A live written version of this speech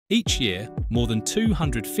Each year, more than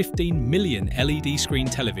 215 million LED screen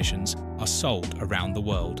televisions are sold around the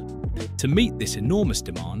world. To meet this enormous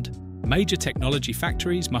demand, major technology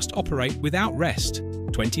factories must operate without rest,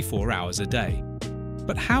 24 hours a day.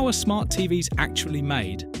 But how are smart TVs actually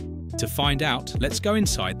made? To find out, let's go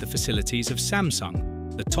inside the facilities of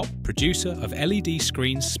Samsung, the top producer of LED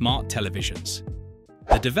screen smart televisions.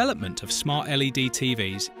 The development of smart LED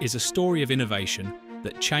TVs is a story of innovation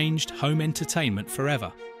that changed home entertainment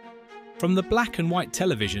forever. From the black and white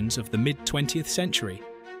televisions of the mid-20th century,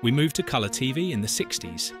 we moved to colour TV in the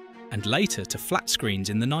 60s, and later to flat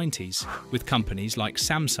screens in the 90s, with companies like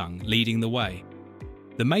Samsung leading the way.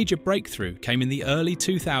 The major breakthrough came in the early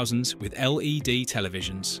 2000s with LED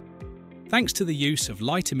televisions. Thanks to the use of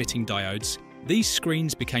light-emitting diodes, these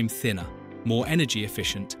screens became thinner, more energy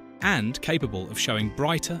efficient, and capable of showing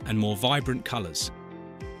brighter and more vibrant colours.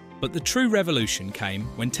 But the true revolution came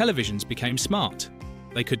when televisions became smart.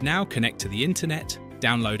 They could now connect to the internet,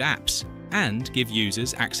 download apps, and give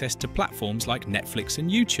users access to platforms like Netflix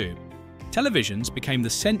and YouTube. Televisions became the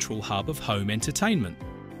central hub of home entertainment.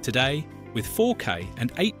 Today, with 4K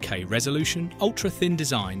and 8K resolution, ultra-thin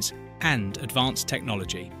designs, and advanced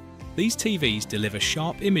technology, these TVs deliver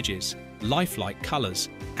sharp images, lifelike colours,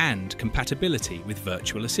 and compatibility with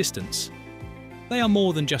virtual assistants. They are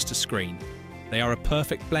more than just a screen. They are a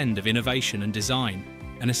perfect blend of innovation and design,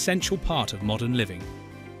 an essential part of modern living.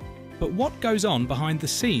 But what goes on behind the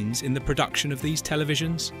scenes in the production of these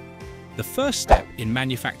televisions? The first step in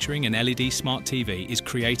manufacturing an LED smart TV is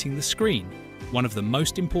creating the screen, one of the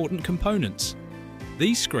most important components.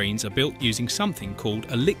 These screens are built using something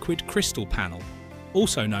called a liquid crystal panel,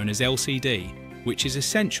 also known as LCD, which is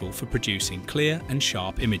essential for producing clear and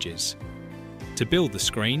sharp images. To build the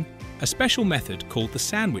screen, a special method called the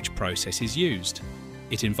sandwich process is used.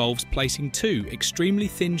 It involves placing two extremely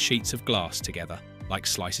thin sheets of glass together, like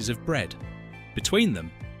slices of bread. Between them,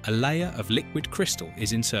 a layer of liquid crystal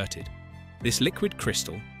is inserted. This liquid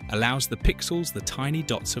crystal allows the pixels, the tiny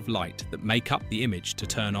dots of light that make up the image, to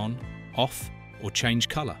turn on, off, or change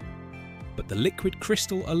colour. But the liquid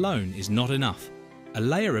crystal alone is not enough. A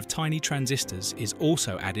layer of tiny transistors is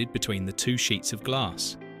also added between the two sheets of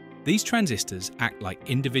glass. These transistors act like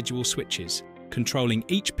individual switches, controlling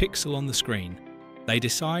each pixel on the screen. They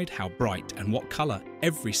decide how bright and what colour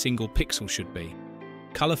every single pixel should be.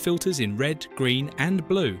 Colour filters in red, green and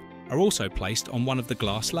blue are also placed on one of the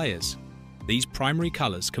glass layers. These primary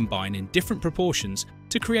colours combine in different proportions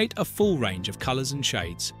to create a full range of colours and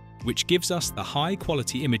shades, which gives us the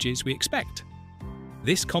high-quality images we expect.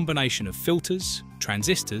 This combination of filters,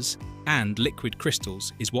 transistors, and liquid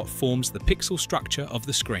crystals is what forms the pixel structure of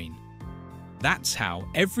the screen. That's how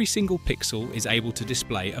every single pixel is able to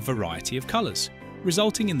display a variety of colours,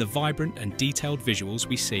 resulting in the vibrant and detailed visuals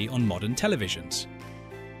we see on modern televisions.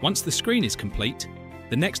 Once the screen is complete,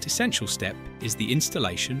 the next essential step is the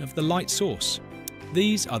installation of the light source.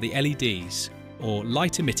 These are the LEDs, or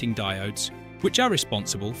light-emitting diodes, which are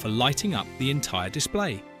responsible for lighting up the entire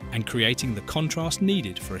display and creating the contrast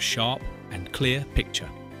needed for a sharp and clear picture.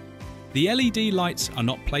 The LED lights are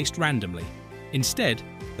not placed randomly. Instead,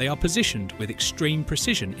 they are positioned with extreme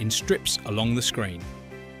precision in strips along the screen.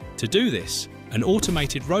 To do this, an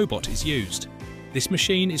automated robot is used. This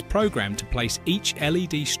machine is programmed to place each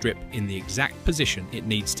LED strip in the exact position it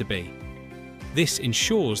needs to be. This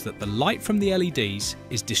ensures that the light from the LEDs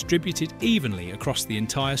is distributed evenly across the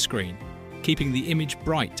entire screen, keeping the image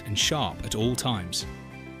bright and sharp at all times.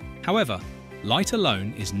 However, light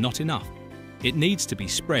alone is not enough. It needs to be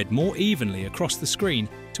spread more evenly across the screen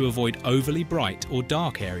to avoid overly bright or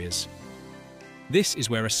dark areas. This is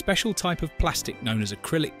where a special type of plastic known as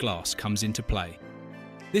acrylic glass comes into play.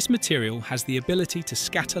 This material has the ability to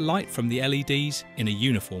scatter light from the LEDs in a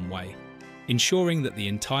uniform way, ensuring that the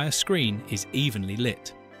entire screen is evenly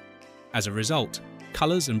lit. As a result,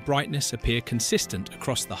 colours and brightness appear consistent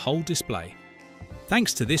across the whole display.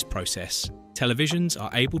 Thanks to this process, televisions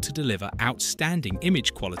are able to deliver outstanding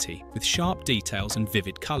image quality with sharp details and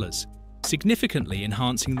vivid colours, significantly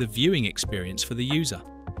enhancing the viewing experience for the user.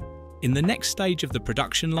 In the next stage of the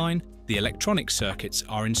production line, the electronic circuits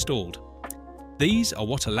are installed. These are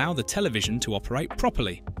what allow the television to operate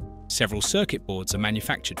properly. Several circuit boards are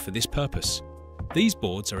manufactured for this purpose. These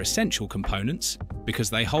boards are essential components because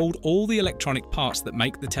they hold all the electronic parts that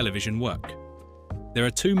make the television work. There are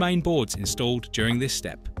two main boards installed during this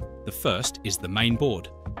step. The first is the main board.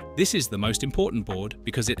 This is the most important board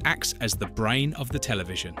because it acts as the brain of the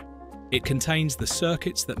television. It contains the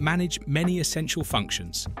circuits that manage many essential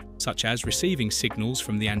functions, such as receiving signals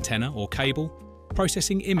from the antenna or cable,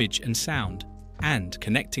 processing image and sound, and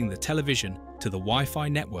connecting the television to the Wi-Fi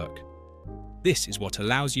network. This is what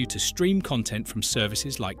allows you to stream content from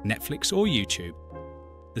services like Netflix or YouTube.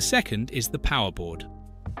 The second is the power board.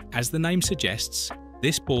 As the name suggests,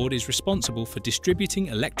 this board is responsible for distributing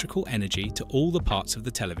electrical energy to all the parts of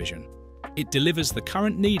the television. It delivers the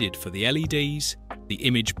current needed for the LEDs, the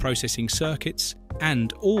image processing circuits,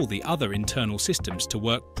 and all the other internal systems to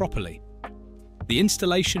work properly. The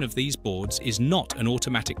installation of these boards is not an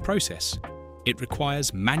automatic process. It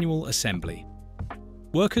requires manual assembly.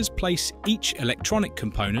 Workers place each electronic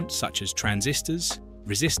component, such as transistors,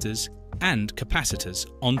 resistors, and capacitors,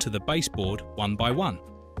 onto the baseboard one by one.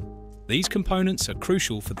 These components are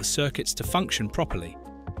crucial for the circuits to function properly.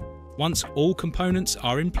 Once all components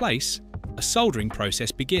are in place, a soldering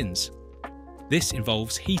process begins. This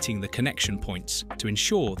involves heating the connection points to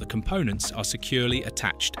ensure the components are securely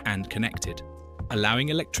attached and connected, allowing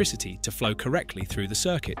electricity to flow correctly through the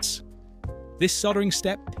circuits. This soldering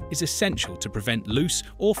step is essential to prevent loose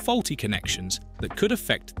or faulty connections that could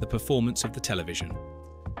affect the performance of the television.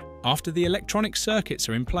 After the electronic circuits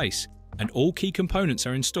are in place and all key components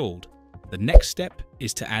are installed, the next step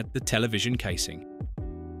is to add the television casing.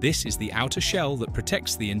 This is the outer shell that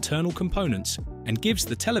protects the internal components and gives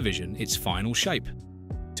the television its final shape.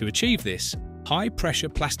 To achieve this, high-pressure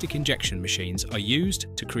plastic injection machines are used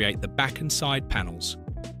to create the back and side panels.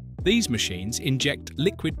 These machines inject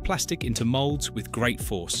liquid plastic into molds with great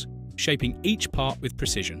force, shaping each part with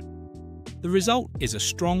precision. The result is a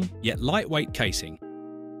strong yet lightweight casing.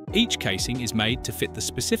 Each casing is made to fit the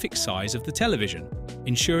specific size of the television,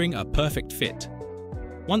 ensuring a perfect fit.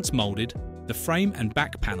 Once molded, the frame and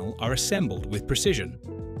back panel are assembled with precision.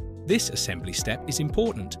 This assembly step is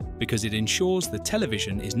important because it ensures the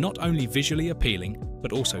television is not only visually appealing,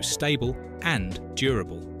 but also stable and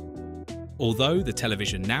durable. Although the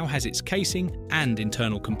television now has its casing and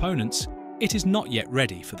internal components, it is not yet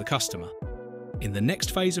ready for the customer. In the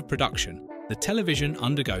next phase of production, the television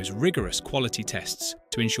undergoes rigorous quality tests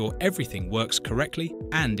to ensure everything works correctly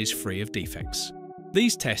and is free of defects.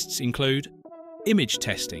 These tests include image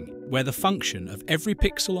testing, where the function of every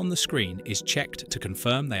pixel on the screen is checked to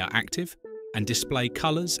confirm they are active and display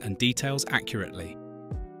colors and details accurately.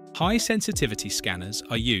 High sensitivity scanners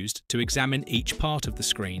are used to examine each part of the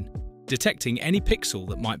screen, detecting any pixel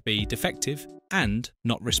that might be defective and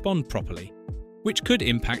not respond properly, which could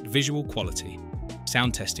impact visual quality.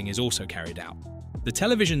 Sound testing is also carried out. The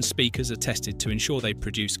television speakers are tested to ensure they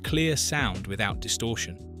produce clear sound without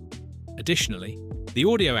distortion. Additionally, the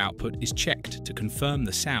audio output is checked to confirm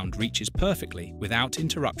the sound reaches perfectly without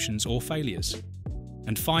interruptions or failures.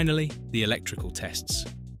 And finally, the electrical tests.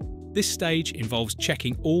 This stage involves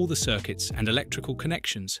checking all the circuits and electrical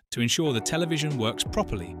connections to ensure the television works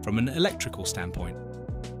properly from an electrical standpoint.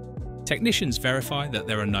 Technicians verify that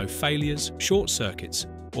there are no failures, short circuits,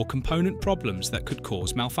 or component problems that could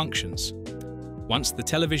cause malfunctions. Once the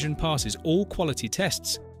television passes all quality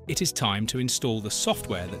tests, it is time to install the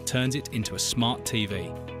software that turns it into a smart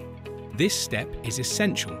TV. This step is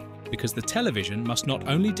essential because the television must not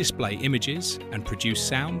only display images and produce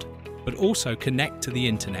sound, but also connect to the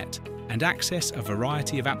internet and access a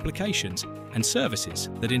variety of applications and services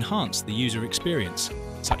that enhance the user experience,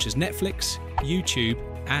 such as Netflix, YouTube,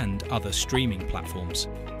 and other streaming platforms.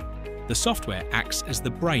 The software acts as the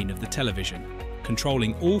brain of the television,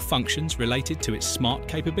 controlling all functions related to its smart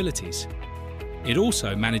capabilities. It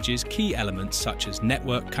also manages key elements such as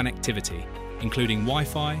network connectivity, including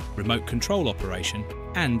Wi-Fi, remote control operation,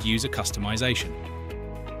 and user customization.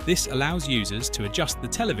 This allows users to adjust the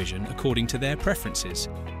television according to their preferences,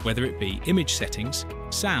 whether it be image settings,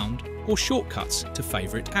 sound, or shortcuts to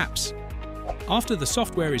favorite apps. After the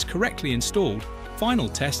software is correctly installed, final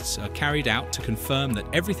tests are carried out to confirm that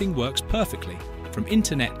everything works perfectly, from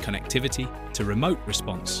internet connectivity to remote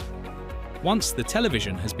response. Once the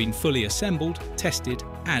television has been fully assembled, tested,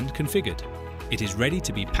 and configured, it is ready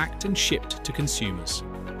to be packed and shipped to consumers.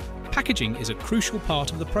 Packaging is a crucial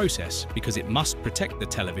part of the process because it must protect the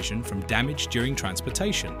television from damage during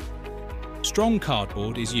transportation. Strong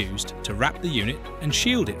cardboard is used to wrap the unit and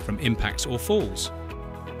shield it from impacts or falls.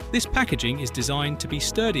 This packaging is designed to be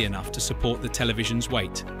sturdy enough to support the television's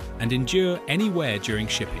weight and endure any wear during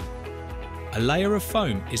shipping. A layer of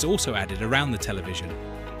foam is also added around the television.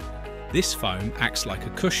 This foam acts like a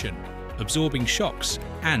cushion, absorbing shocks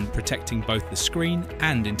and protecting both the screen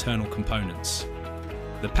and internal components.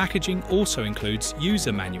 The packaging also includes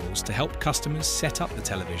user manuals to help customers set up the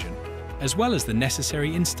television, as well as the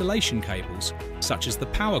necessary installation cables, such as the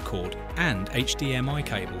power cord and HDMI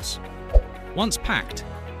cables. Once packed,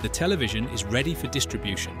 the television is ready for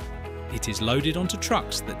distribution. It is loaded onto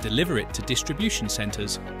trucks that deliver it to distribution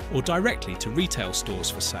centres or directly to retail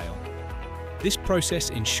stores for sale. This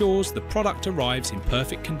process ensures the product arrives in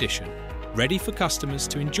perfect condition, ready for customers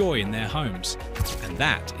to enjoy in their homes. And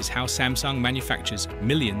that is how Samsung manufactures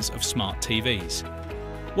millions of smart TVs.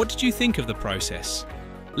 What did you think of the process?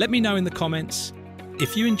 Let me know in the comments.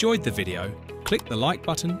 If you enjoyed the video, click the like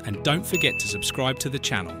button and don't forget to subscribe to the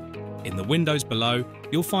channel. In the windows below,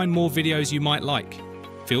 you'll find more videos you might like.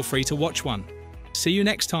 Feel free to watch one. See you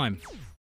next time.